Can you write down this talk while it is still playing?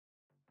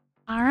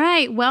All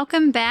right,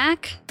 welcome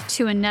back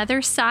to another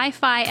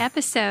sci-fi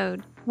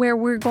episode where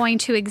we're going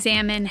to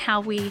examine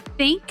how we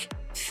think,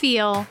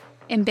 feel,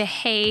 and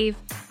behave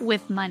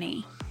with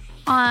money.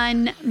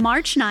 On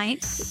March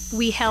 9th,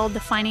 we held the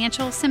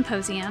Financial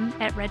Symposium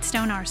at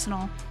Redstone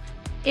Arsenal.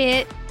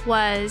 It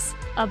was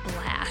a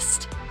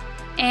blast.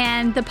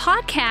 And the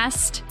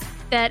podcast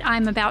that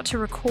I'm about to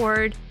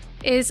record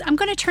I'm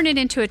going to turn it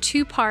into a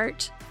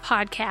 2-part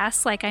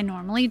podcast like I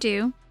normally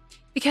do,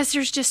 because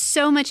there's just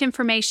so much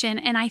information.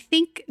 And I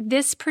think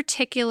this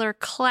particular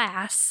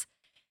class,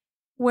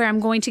 where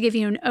I'm going to give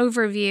you an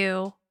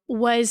overview,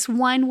 was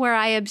one where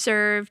I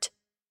observed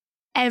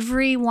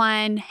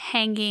everyone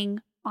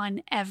hanging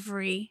on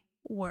every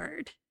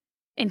word.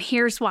 And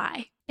here's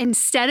why.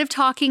 Instead of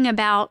talking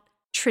about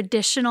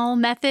traditional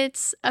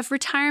methods of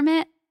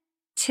retirement,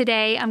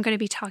 today I'm going to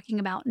be talking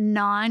about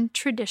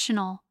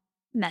non-traditional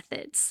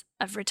methods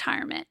of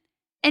retirement.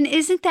 And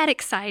isn't that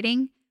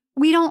exciting?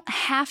 We don't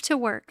have to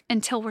work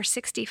until we're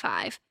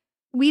 65.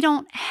 We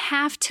don't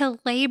have to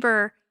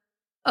labor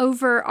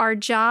over our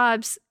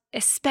jobs,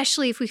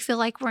 especially if we feel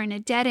like we're in a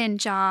dead-end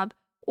job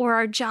or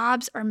our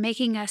jobs are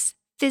making us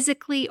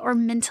physically or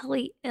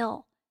mentally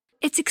ill.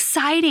 It's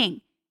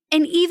exciting.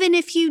 And even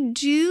if you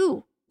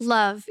do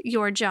love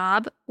your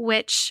job,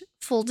 which,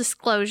 full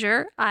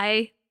disclosure,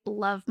 I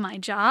love my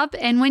job.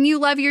 And when you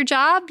love your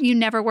job, you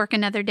never work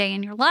another day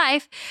in your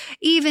life.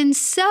 Even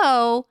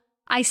so,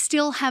 I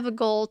still have a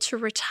goal to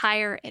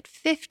retire at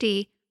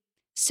 50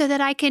 so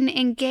that I can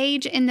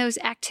engage in those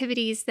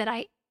activities that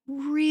I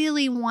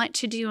really want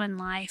to do in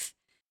life.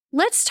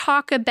 Let's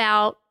talk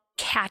about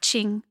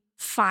catching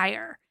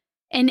FIRE.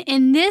 And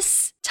in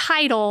this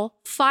title,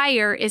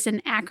 FIRE is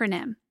an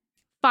acronym.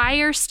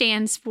 FIRE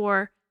stands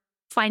for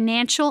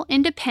Financial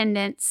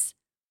Independence,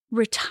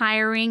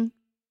 Retiring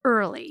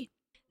Early.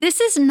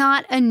 This is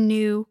not a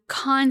new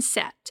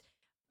concept.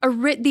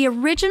 The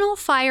original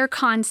FIRE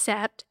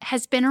concept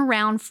has been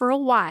around for a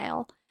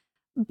while,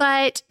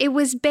 but it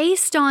was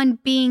based on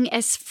being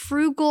as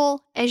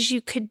frugal as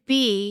you could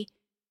be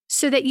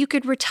so that you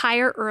could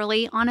retire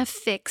early on a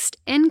fixed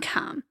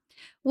income.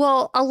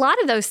 Well, a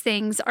lot of those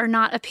things are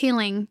not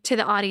appealing to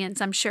the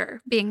audience, I'm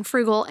sure, being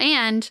frugal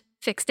and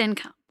fixed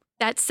income.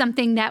 That's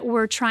something that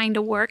we're trying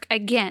to work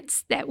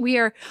against, that we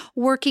are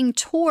working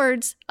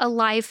towards a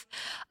life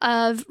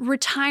of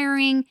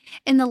retiring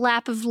in the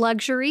lap of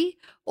luxury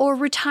or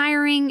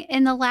retiring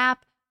in the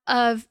lap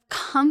of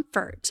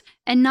comfort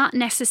and not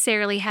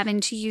necessarily having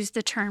to use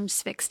the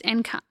terms fixed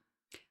income.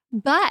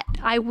 But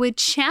I would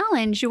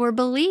challenge your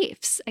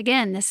beliefs.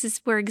 Again,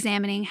 we're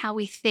examining how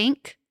we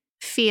think,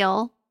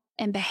 feel,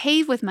 and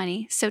behave with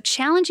money. So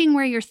challenging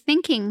where you're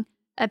thinking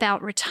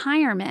about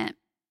retirement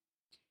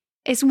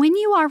is when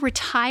you are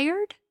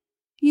retired,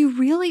 you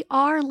really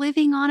are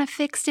living on a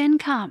fixed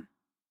income.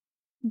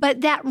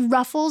 But that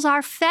ruffles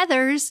our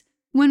feathers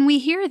when we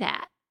hear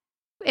that.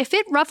 If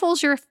it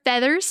ruffles your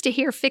feathers to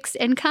hear fixed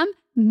income,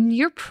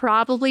 you're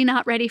probably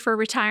not ready for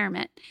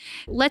retirement.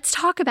 Let's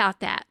talk about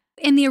that.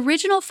 In the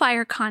original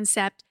FIRE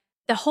concept,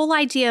 the whole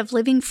idea of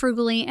living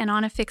frugally and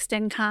on a fixed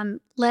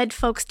income led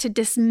folks to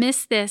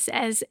dismiss this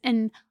as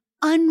an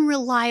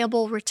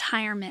unreliable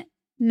retirement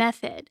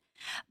method.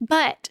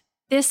 But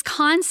this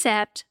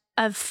concept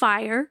of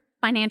FIRE,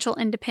 Financial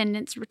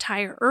Independence,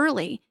 Retire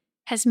Early,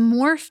 has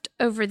morphed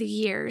over the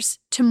years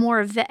to more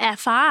of the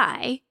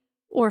F.I.,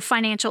 or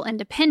financial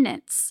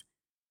independence,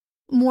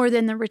 more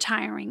than the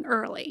retiring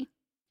early.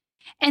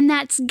 And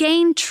that's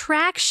gained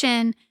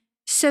traction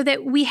so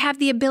that we have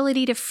the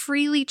ability to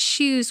freely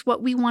choose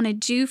what we want to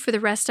do for the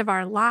rest of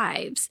our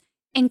lives,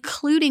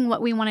 including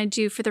what we want to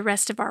do for the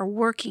rest of our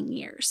working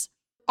years.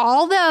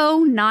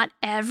 Although not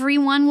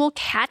everyone will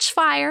catch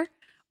FIRE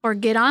or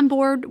get on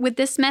board with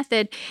this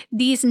method,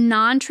 these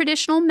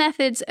non-traditional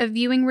methods of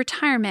viewing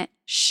retirement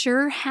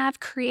sure have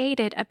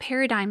created a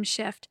paradigm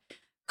shift,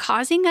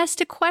 causing us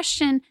to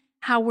question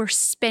how we're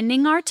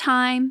spending our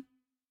time,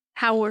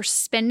 how we're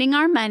spending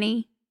our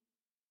money,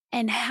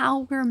 and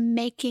how we're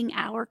making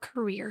our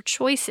career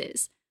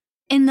choices.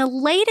 In the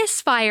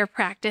latest FIRE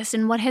practice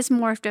and what has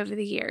morphed over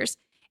the years,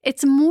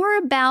 it's more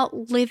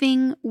about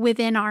living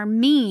within our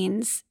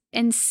means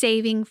and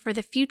saving for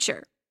the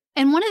future.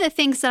 And one of the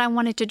things that I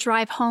wanted to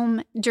drive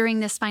home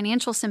during this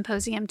financial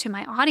symposium to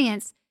my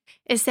audience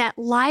is that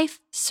life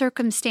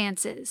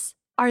circumstances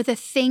are the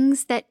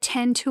things that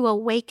tend to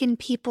awaken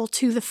people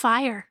to the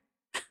FIRE.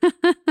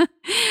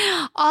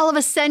 All of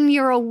a sudden,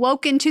 you're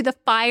awoken to the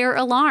FIRE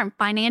alarm.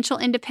 Financial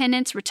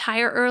independence,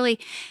 retire early.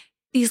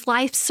 These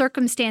life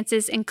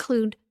circumstances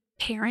include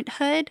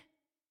parenthood.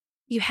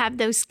 You have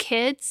those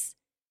kids,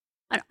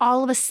 and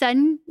all of a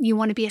sudden, you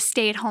want to be a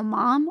stay-at-home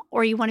mom,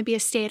 or you want to be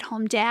a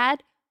stay-at-home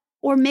dad.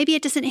 Or maybe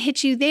it doesn't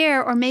hit you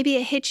there, or maybe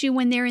it hits you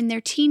when they're in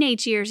their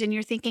teenage years and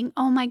you're thinking,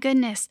 oh my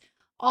goodness,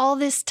 all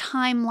this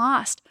time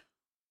lost.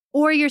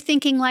 Or you're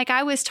thinking, like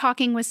I was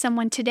talking with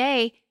someone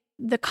today,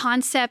 the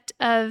concept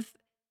of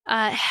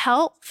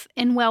health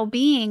and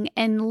well-being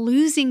and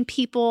losing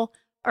people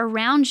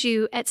around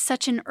you at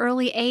such an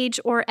early age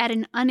or at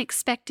an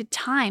unexpected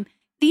time.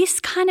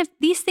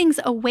 these things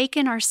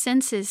awaken our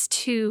senses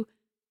to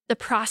the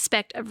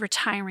prospect of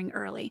retiring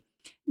early.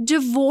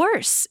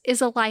 Divorce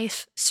is a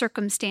life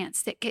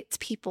circumstance that gets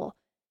people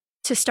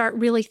to start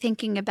really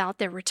thinking about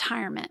their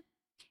retirement.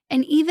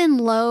 And even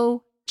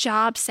low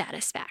job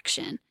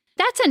satisfaction.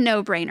 That's a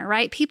no-brainer,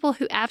 right? People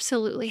who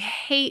absolutely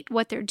hate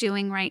what they're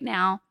doing right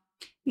now.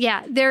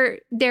 Yeah, they're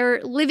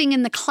living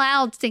in the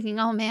clouds thinking,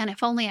 oh man,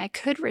 if only I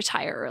could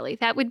retire early,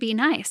 that would be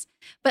nice.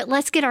 But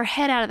let's get our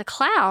head out of the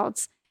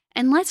clouds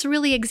and let's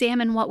really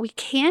examine what we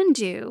can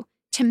do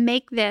to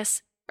make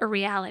this a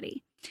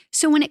reality.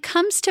 So when it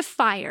comes to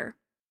FIRE,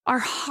 our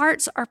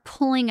hearts are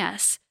pulling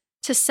us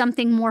to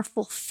something more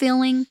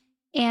fulfilling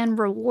and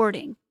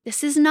rewarding.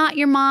 This is not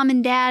your mom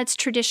and dad's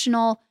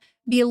traditional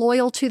be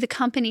loyal to the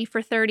company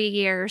for 30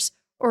 years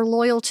or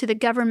loyal to the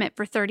government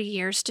for 30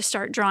 years to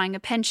start drawing a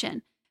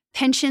pension.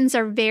 Pensions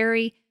are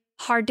very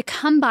hard to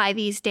come by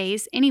these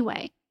days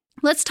anyway.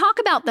 Let's talk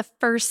about the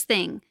first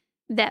thing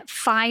that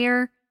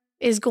FIRE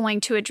is going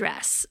to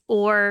address,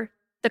 or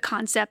the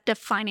concept of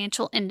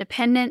financial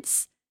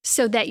independence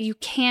so that you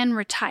can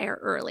retire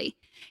early.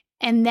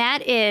 And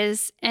that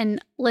is,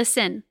 and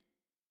listen,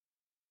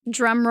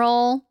 drum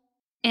roll,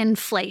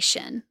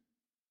 inflation.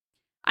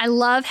 I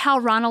love how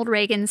Ronald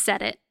Reagan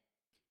said it.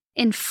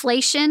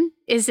 Inflation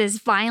is as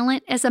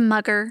violent as a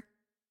mugger,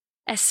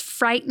 as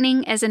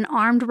frightening as an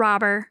armed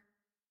robber,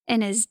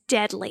 and as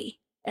deadly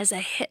as a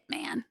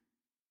hitman.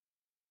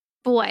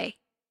 Boy,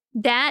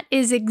 that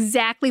is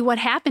exactly what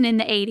happened in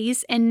the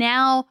 80s, and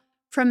now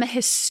from a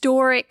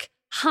historic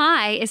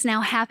high is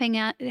now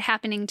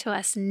happening to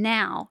us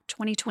now,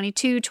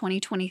 2022,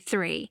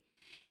 2023.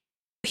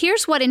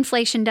 Here's what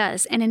inflation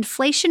does. An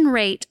inflation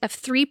rate of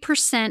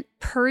 3%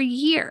 per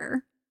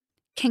year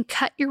can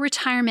cut your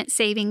retirement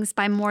savings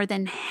by more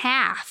than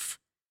half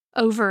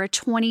over a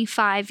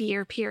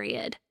 25-year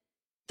period.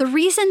 The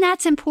reason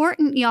that's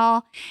important,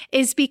 y'all,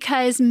 is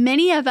because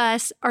many of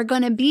us are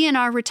going to be in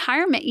our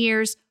retirement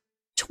years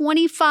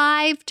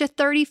 25 to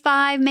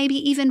 35, maybe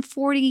even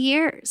 40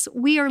 years.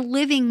 We are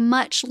living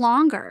much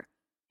longer,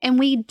 and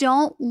we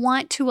don't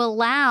want to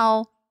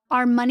allow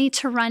our money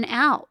to run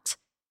out.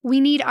 We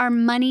need our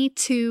money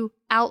to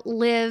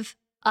outlive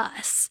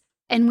us,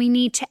 and we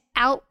need to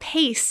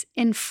outpace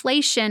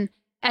inflation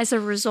as a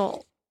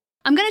result.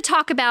 I'm going to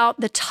talk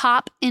about the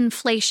top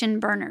inflation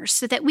burners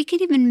so that we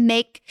can even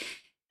make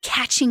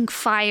catching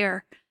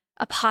FIRE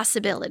a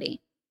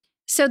possibility.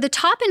 So the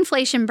top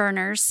inflation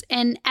burners,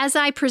 and as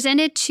I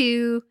presented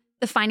to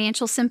the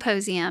Financial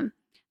Symposium,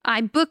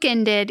 I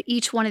bookended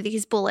each one of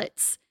these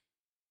bullets.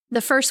 The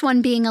first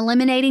one being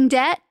eliminating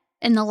debt,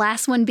 and the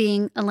last one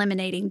being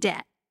eliminating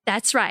debt.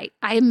 That's right.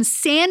 I am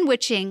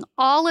sandwiching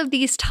all of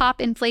these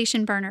top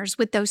inflation burners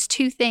with those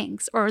two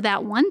things, or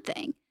that one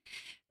thing,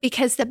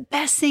 because the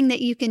best thing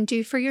that you can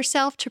do for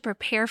yourself to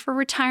prepare for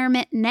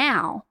retirement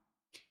now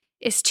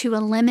is to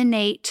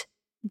eliminate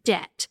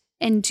debt.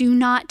 And do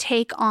not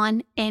take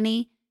on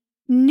any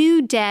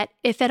new debt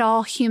if at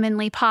all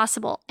humanly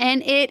possible.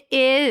 And it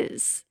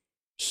is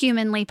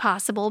humanly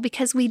possible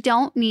because we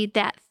don't need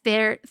that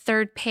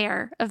third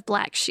pair of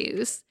black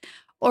shoes,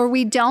 or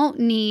we don't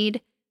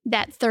need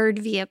that third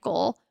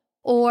vehicle,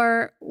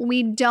 or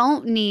we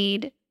don't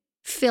need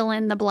fill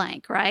in the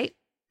blank, right?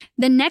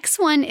 The next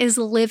one is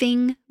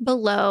living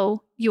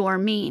below your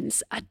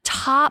means, a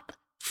top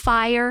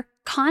FIRE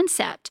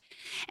concept.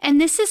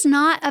 And this is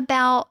not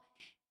about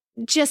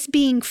just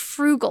being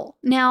frugal.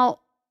 Now,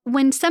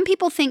 when some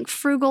people think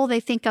frugal, they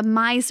think of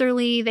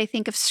miserly, they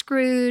think of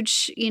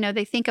Scrooge,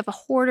 they think of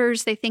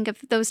hoarders, they think of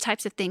those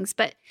types of things.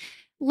 But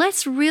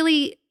let's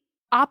really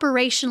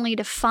operationally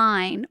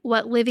define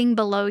what living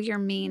below your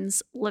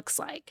means looks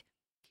like.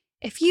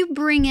 If you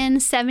bring in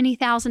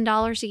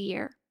 $70,000 a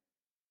year,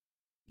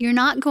 you're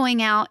not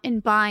going out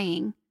and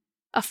buying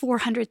a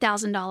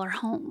 $400,000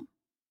 home.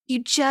 You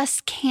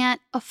just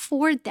can't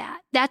afford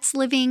that. That's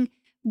living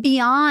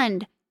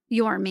beyond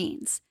your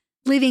means.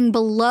 Living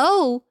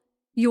below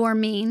your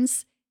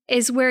means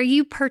is where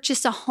you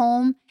purchase a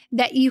home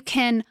that you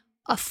can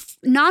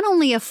not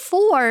only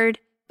afford,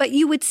 but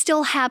you would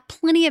still have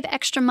plenty of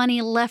extra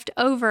money left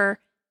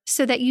over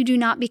so that you do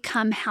not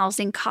become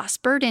housing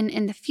cost burden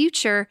in the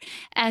future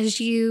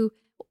as you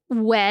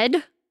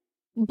wed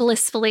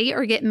blissfully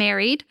or get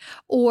married,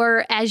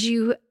 or as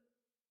you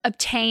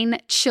obtain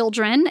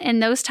children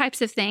and those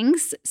types of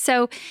things.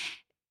 So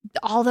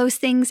all those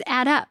things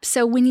add up.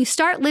 So when you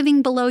start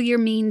living below your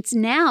means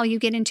now, you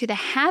get into the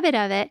habit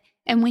of it.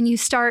 And when you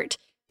start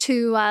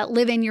to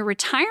live in your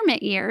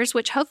retirement years,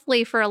 which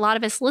hopefully for a lot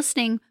of us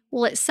listening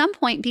will at some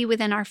point be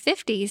within our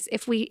 50s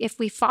if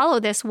we follow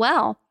this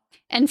well.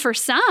 And for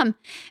some,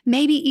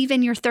 maybe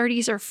even your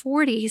 30s or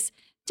 40s,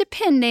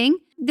 depending.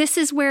 This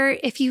is where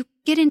if you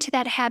get into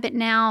that habit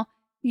now,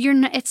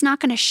 it's not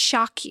going to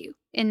shock you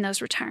in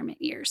those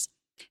retirement years.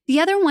 The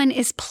other one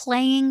is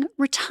playing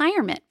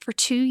retirement for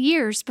 2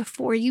 years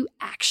before you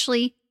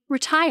actually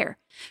retire.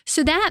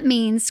 So that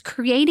means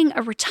creating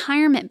a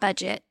retirement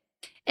budget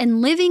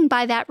and living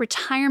by that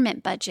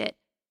retirement budget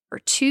for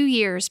 2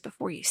 years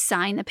before you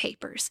sign the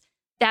papers.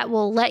 That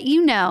will let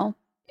you know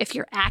if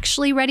you're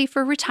actually ready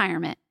for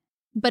retirement,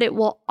 but it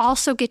will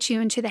also get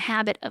you into the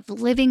habit of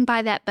living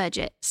by that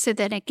budget so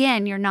that,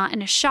 again, you're not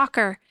in a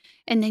shocker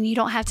and then you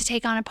don't have to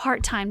take on a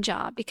part-time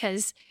job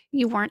because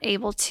you weren't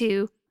able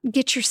to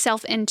get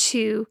yourself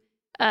into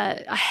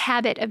a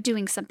habit of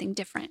doing something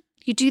different.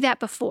 You do that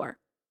before.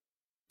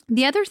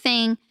 The other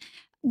thing,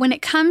 when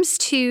it comes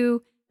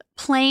to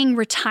playing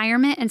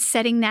retirement and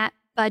setting that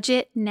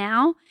budget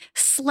now,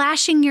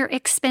 slashing your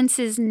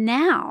expenses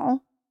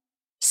now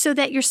so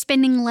that you're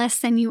spending less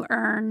than you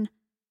earn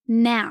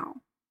now.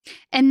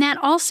 And that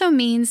also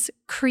means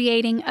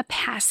creating a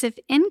passive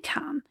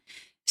income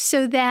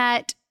so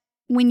that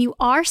when you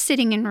are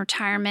sitting in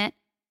retirement,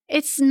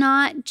 it's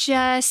not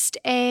just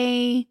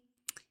a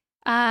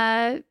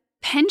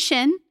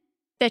pension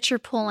that you're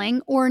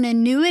pulling or an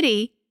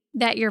annuity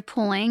that you're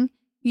pulling.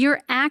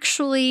 You're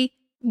actually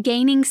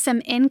gaining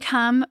some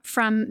income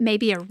from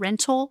maybe a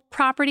rental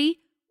property,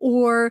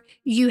 or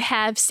you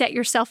have set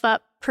yourself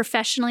up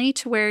professionally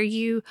to where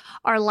you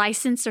are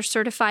licensed or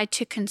certified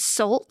to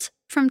consult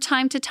from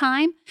time to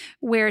time,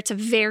 where it's a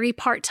very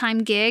part-time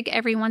gig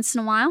every once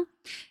in a while.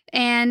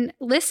 And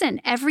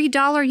listen, every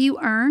dollar you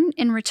earn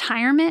in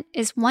retirement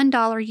is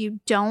 $1 you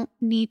don't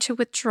need to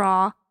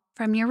withdraw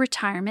from your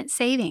retirement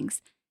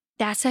savings.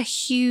 That's a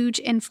huge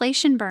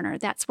inflation burner.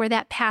 That's where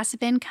that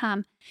passive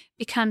income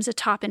becomes a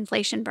top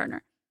inflation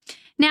burner.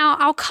 Now,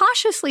 I'll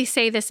cautiously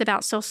say this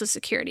about Social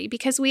Security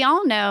because we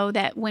all know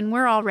that when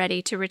we're all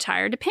ready to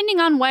retire, depending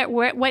on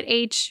what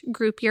age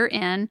group you're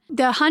in,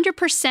 the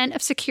 100%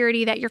 of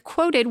security that you're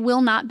quoted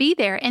will not be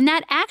there. And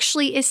that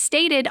actually is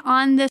stated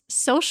on the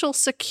Social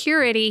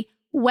Security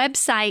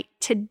website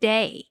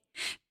today,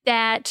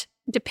 that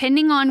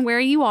depending on where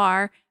you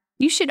are,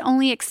 you should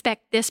only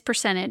expect this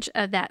percentage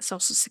of that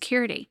Social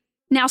Security.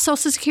 Now,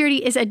 Social Security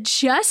is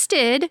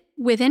adjusted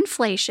with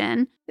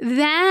inflation.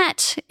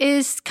 That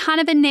is kind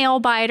of a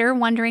nail biter,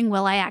 wondering,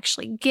 will I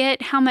actually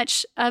get how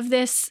much of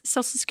this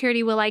Social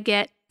Security will I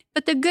get?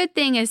 But the good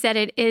thing is that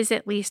it is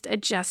at least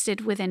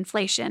adjusted with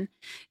inflation,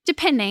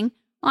 depending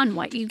on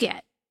what you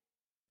get.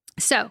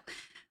 So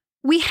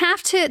we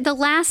have to, the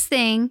last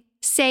thing,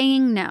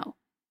 saying no.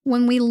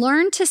 When we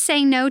learn to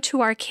say no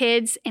to our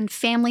kids and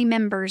family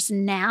members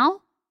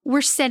now,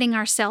 we're setting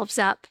ourselves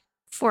up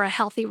for a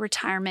healthy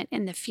retirement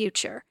in the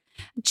future.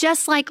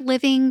 Just like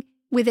living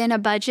within a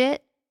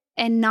budget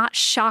and not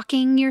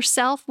shocking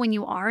yourself when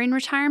you are in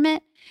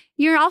retirement,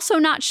 you're also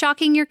not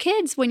shocking your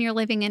kids when you're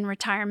living in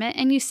retirement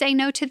and you say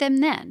no to them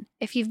then.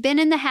 If you've been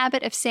in the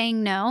habit of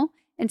saying no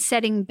and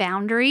setting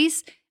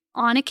boundaries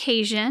on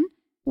occasion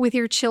with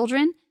your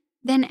children,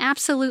 then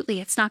absolutely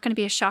it's not going to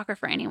be a shocker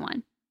for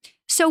anyone.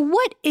 So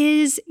what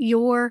is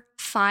your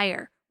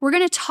fire? We're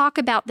going to talk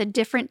about the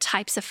different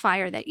types of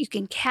fire that you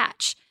can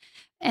catch.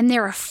 And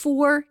there are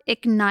 4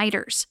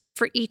 igniters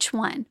for each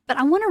one. But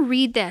I want to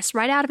read this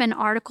right out of an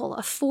article,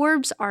 a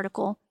Forbes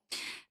article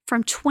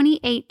from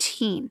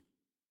 2018.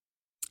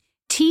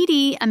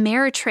 TD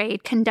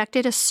Ameritrade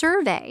conducted a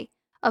survey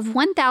of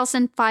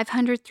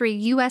 1,503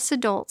 U.S.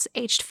 adults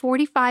aged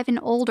 45 and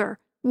older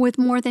with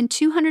more than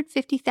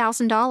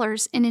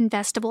 $250,000 in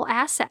investable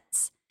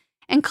assets,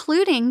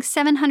 including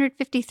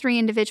 753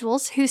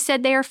 individuals who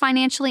said they are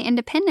financially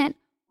independent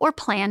or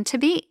plan to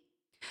be.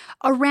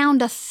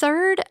 Around a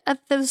third of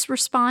those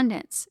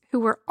respondents who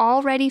were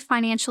already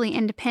financially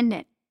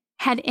independent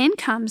had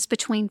incomes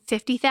between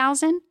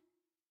 $50,000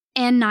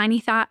 and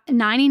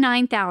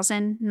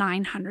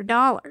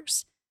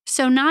 $99,900.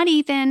 So not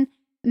even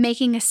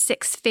making a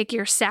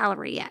 6-figure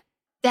salary yet.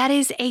 That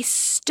is a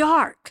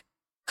stark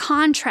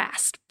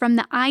contrast from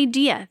the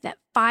idea that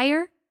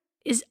FIRE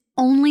is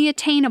only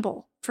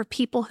attainable for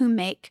people who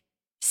make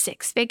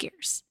 6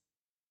 figures.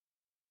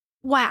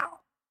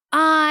 Wow.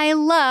 I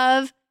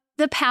love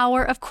the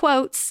power of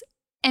quotes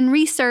and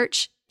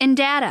research and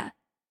data.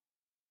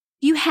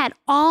 You had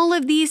all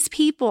of these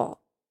people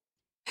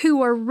who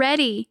were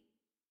ready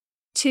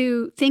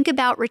to think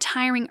about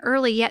retiring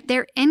early, yet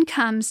their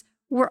incomes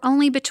were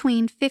only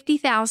between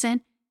 $50,000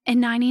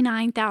 and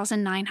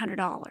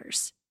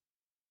 $99,900.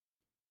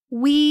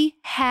 We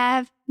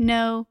have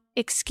no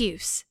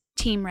excuse,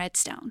 Team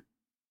Redstone.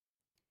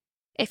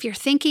 If you're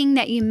thinking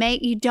that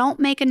you don't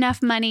make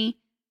enough money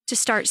to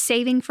start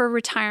saving for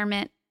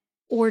retirement,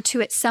 or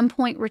to at some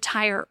point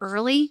retire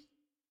early,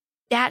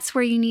 that's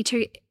where you need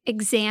to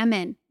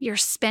examine your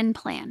spend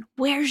plan.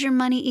 Where's your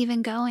money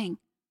even going?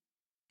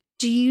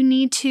 Do you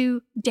need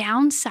to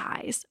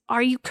downsize?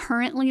 Are you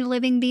currently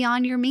living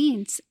beyond your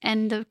means?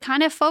 And the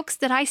kind of folks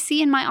that I see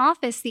in my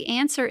office, the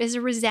answer is a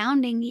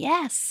resounding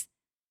yes.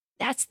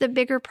 That's the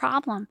bigger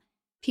problem.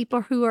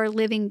 People who are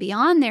living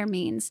beyond their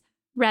means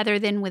rather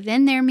than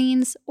within their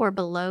means or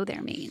below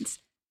their means.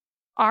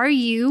 Are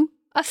you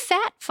a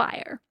fat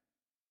fire?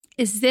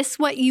 Is this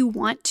what you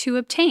want to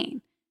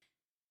obtain?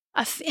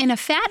 In a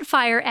fat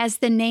fire, as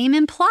the name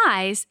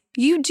implies,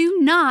 you do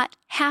not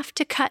have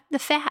to cut the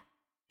fat.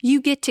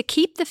 You get to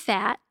keep the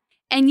fat,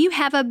 and you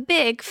have a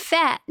big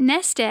fat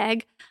nest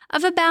egg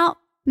of about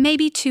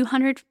maybe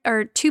 $200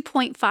 or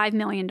 $2.5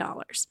 million.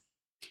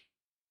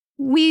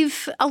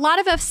 A lot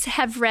of us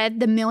have read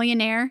The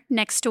Millionaire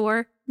Next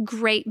Door.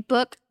 Great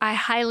book. I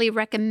highly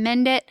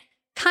recommend it.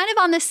 Kind of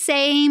on the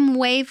same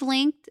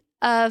wavelength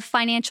of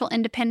financial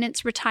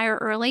independence, retire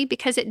early,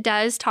 because it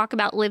does talk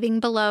about living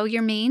below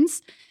your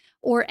means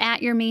or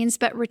at your means,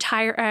 but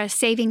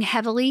saving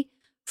heavily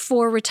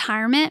for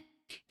retirement.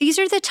 These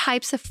are the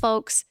types of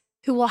folks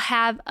who will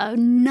have a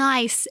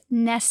nice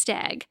nest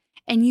egg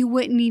and you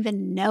wouldn't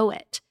even know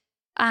it.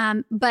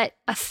 But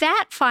a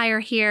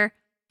F.I.R.E here,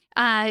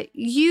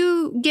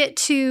 you get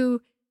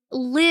to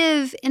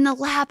live in the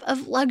lap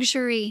of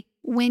luxury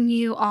when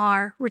you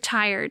are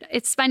retired.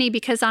 It's funny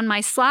because on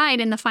my slide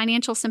in the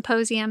financial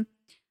symposium,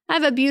 I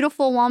have a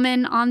beautiful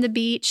woman on the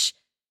beach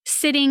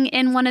sitting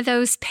in one of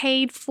those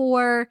paid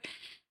for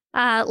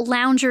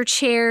lounger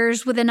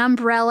chairs with an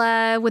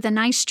umbrella, with a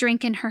nice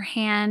drink in her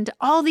hand,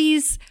 all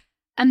these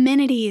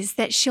amenities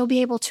that she'll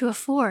be able to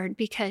afford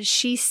because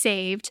she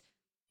saved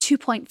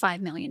 $2.5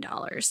 million.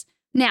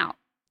 Now,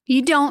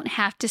 you don't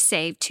have to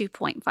save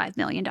 $2.5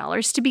 million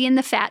to be in the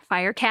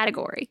F.I.R.E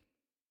category.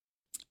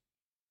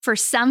 For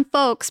some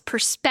folks,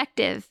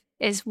 perspective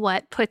is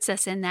what puts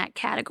us in that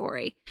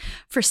category.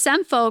 For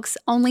some folks,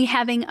 only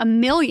having $1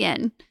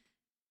 million,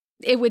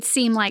 it would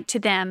seem like to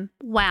them,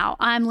 wow,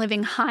 I'm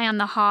living high on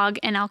the hog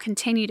and I'll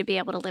continue to be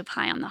able to live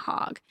high on the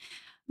hog.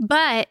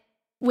 But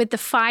with the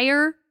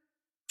F.I.R.E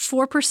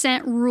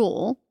 4%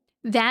 rule,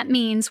 that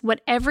means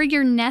whatever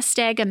your nest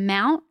egg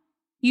amount,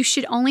 you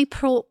should only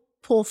pull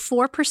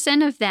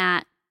 4% of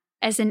that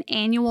as an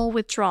annual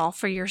withdrawal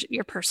for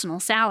your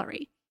personal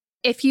salary.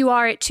 If you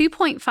are at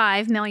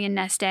 2.5 million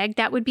nest egg,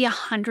 that would be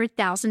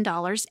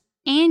 $100,000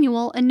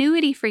 annual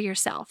annuity for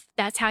yourself.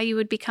 That's how you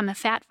would become a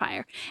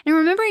F.I.R.E. And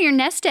remember, your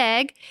nest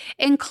egg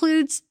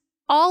includes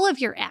all of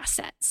your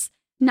assets,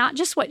 not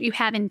just what you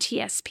have in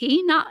TSP,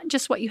 not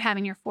just what you have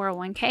in your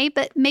 401k,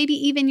 but maybe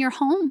even your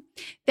home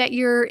that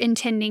you're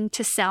intending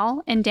to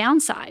sell and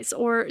downsize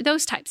or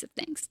those types of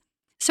things.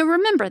 So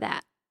remember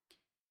that.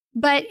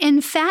 But in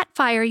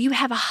F.I.R.E, you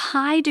have a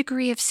high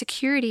degree of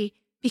security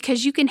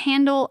because you can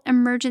handle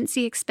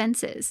emergency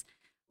expenses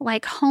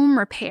like home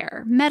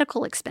repair,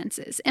 medical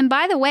expenses. And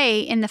by the way,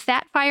 in the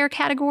F.I.R.E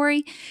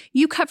category,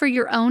 you cover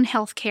your own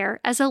health care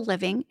as a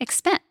living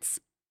expense.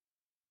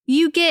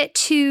 You get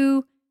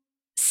to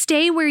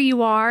stay where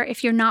you are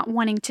if you're not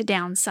wanting to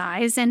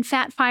downsize, and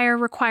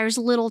F.I.R.E requires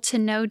little to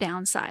no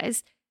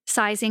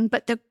downsizing.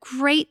 But the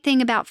great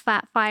thing about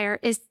F.I.R.E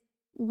is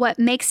what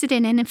makes it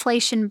an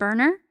inflation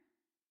burner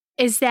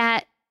is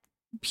that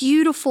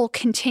beautiful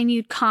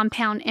continued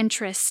compound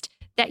interest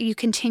that you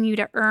continue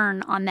to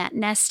earn on that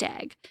nest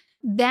egg.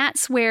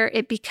 That's where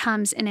it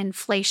becomes an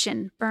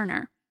inflation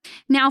burner.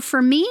 Now,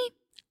 for me,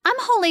 I'm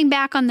holding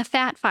back on the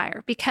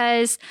F.I.R.E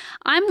because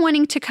I'm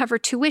wanting to cover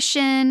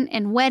tuition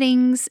and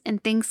weddings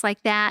and things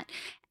like that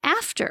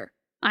after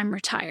I'm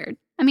retired.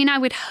 I mean, I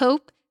would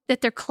hope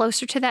that they're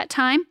closer to that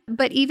time,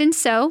 but even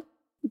so,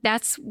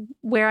 that's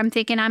where I'm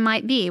thinking I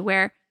might be,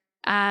 where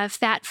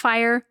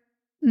F.I.R.E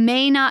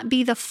may not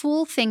be the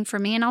full thing for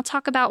me. And I'll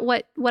talk about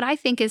what I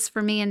think is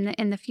for me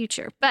in the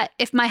future. But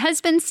if my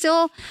husband's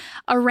still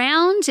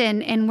around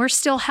and we're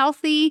still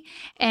healthy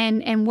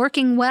and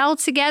working well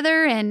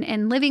together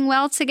and living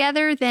well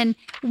together, then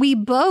we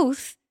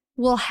both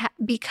will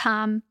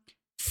become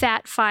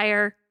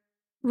F.I.R.E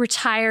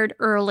retired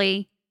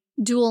early,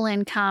 dual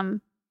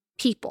income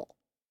people.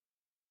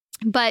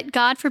 But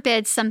God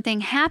forbid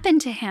something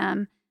happened to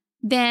him,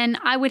 then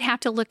I would have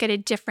to look at a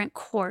different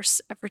course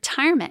of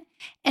retirement.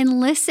 And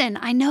listen,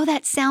 I know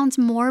that sounds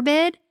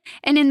morbid.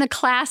 And in the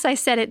class, I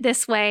said it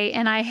this way,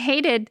 and I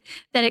hated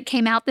that it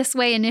came out this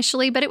way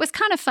initially, but it was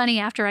kind of funny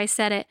after I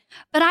said it.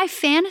 But I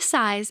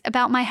fantasize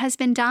about my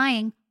husband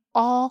dying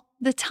all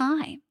the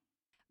time,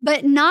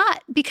 but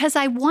not because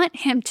I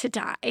want him to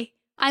die.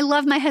 I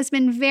love my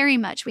husband very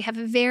much. We have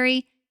a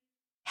very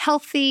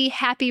healthy,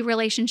 happy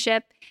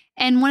relationship.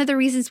 And one of the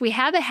reasons we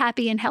have a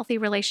happy and healthy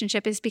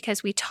relationship is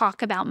because we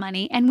talk about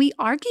money and we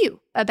argue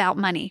about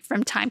money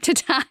from time to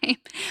time,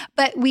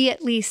 but we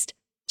at least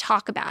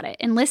talk about it.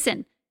 And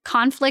listen,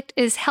 conflict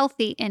is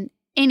healthy in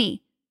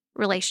any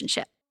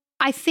relationship.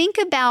 I think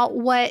about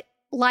what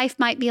life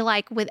might be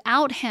like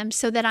without him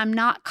so that I'm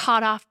not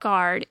caught off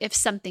guard if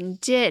something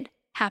did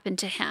happen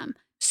to him.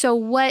 So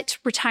what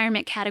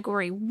retirement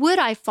category would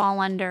I fall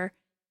under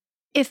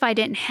if I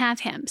didn't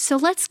have him? So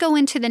let's go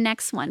into the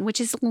next one, which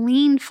is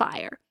lean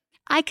F.I.R.E.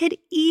 I could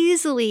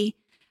easily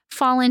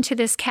fall into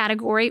this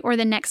category or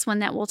the next one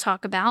that we'll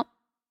talk about.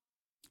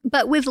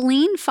 But with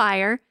lean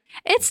F.I.R.E,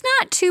 it's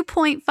not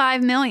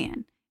 $2.5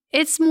 million.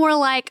 It's more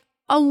like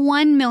a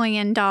 $1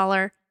 million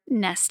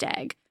nest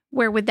egg,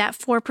 where with that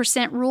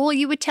 4% rule,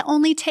 you would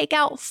only take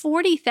out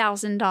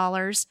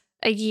 $40,000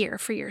 a year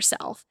for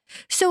yourself.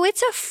 So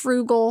it's a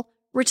frugal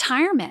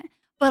retirement.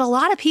 But a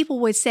lot of people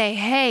would say,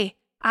 hey,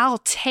 I'll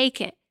take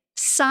it.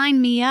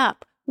 Sign me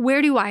up.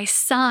 Where do I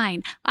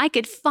sign? I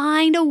could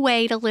find a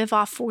way to live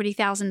off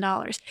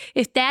 $40,000.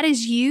 If that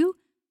is you,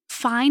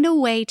 find a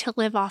way to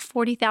live off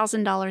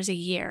 $40,000 a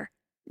year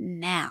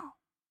now.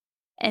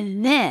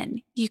 And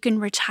then you can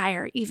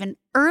retire even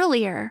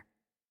earlier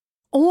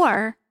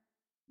or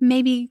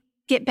maybe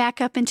get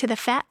back up into the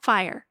fat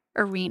fire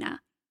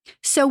arena.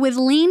 So with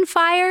lean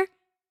fire,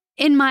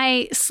 in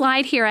my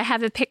slide here, I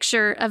have a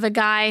picture of a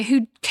guy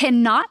who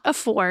cannot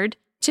afford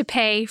to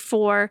pay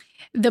for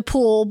the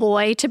pool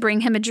boy to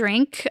bring him a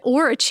drink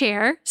or a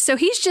chair. So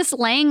he's just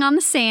laying on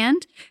the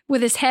sand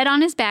with his head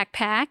on his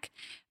backpack,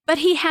 but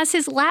he has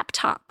his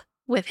laptop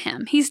with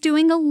him. He's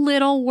doing a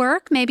little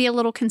work, maybe a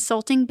little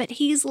consulting, but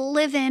he's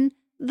living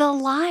the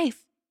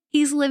life.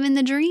 He's living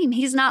the dream.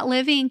 He's not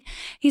working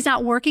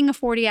a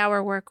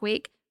 40-hour work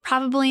week,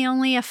 probably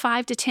only a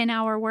 5 to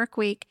 10-hour work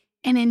week,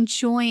 and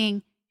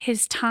enjoying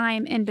his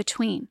time in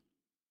between.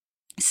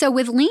 So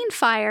with lean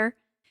fire,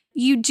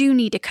 you do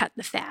need to cut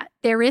the fat.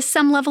 There is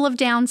some level of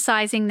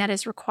downsizing that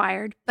is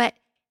required, but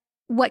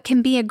what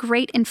can be a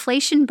great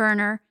inflation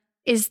burner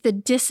is the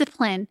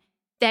discipline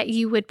that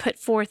you would put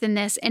forth in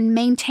this and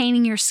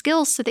maintaining your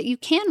skills so that you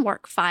can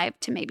work 5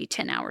 to maybe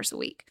 10 hours a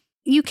week.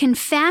 You can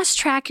fast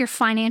track your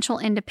financial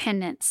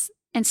independence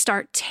and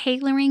start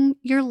tailoring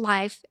your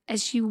life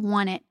as you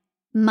want it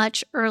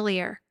much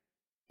earlier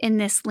in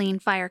this lean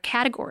fire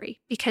category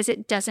because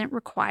it doesn't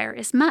require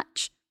as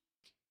much.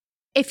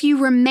 If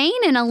you remain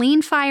in a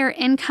lean fire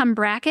income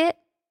bracket,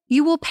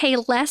 you will pay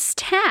less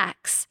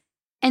tax,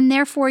 and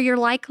therefore you're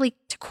likely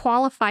to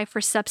qualify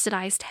for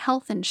subsidized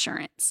health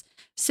insurance.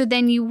 So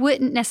then you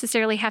wouldn't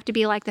necessarily have to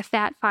be like the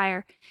fat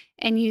fire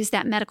and use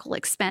that medical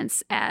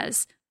expense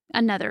as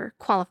another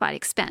qualified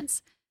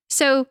expense.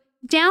 So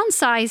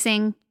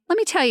downsizing, let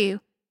me tell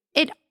you,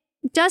 it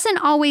doesn't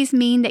always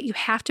mean that you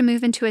have to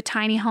move into a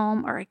tiny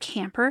home or a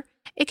camper.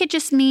 It could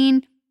just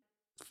mean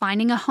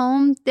finding a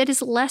home that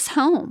is less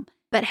home,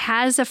 but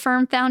has a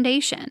firm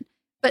foundation.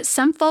 But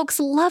some folks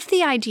love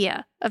the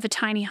idea of a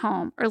tiny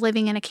home or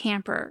living in a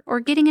camper or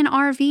getting an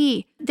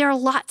RV. There are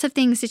lots of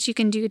things that you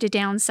can do to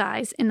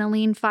downsize in the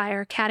lean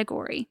fire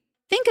category.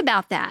 Think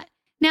about that.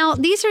 Now,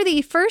 these are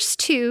the first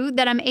two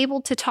that I'm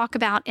able to talk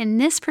about in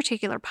this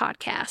particular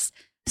podcast.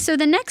 So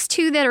the next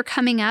two that are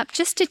coming up,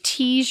 just to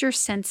tease your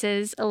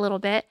senses a little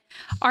bit,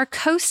 are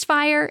Coast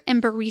Fire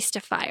and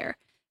Barista Fire.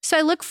 So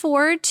I look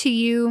forward to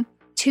you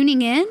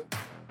tuning in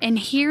and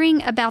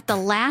hearing about the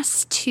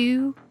last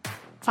two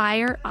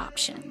fire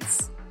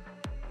options.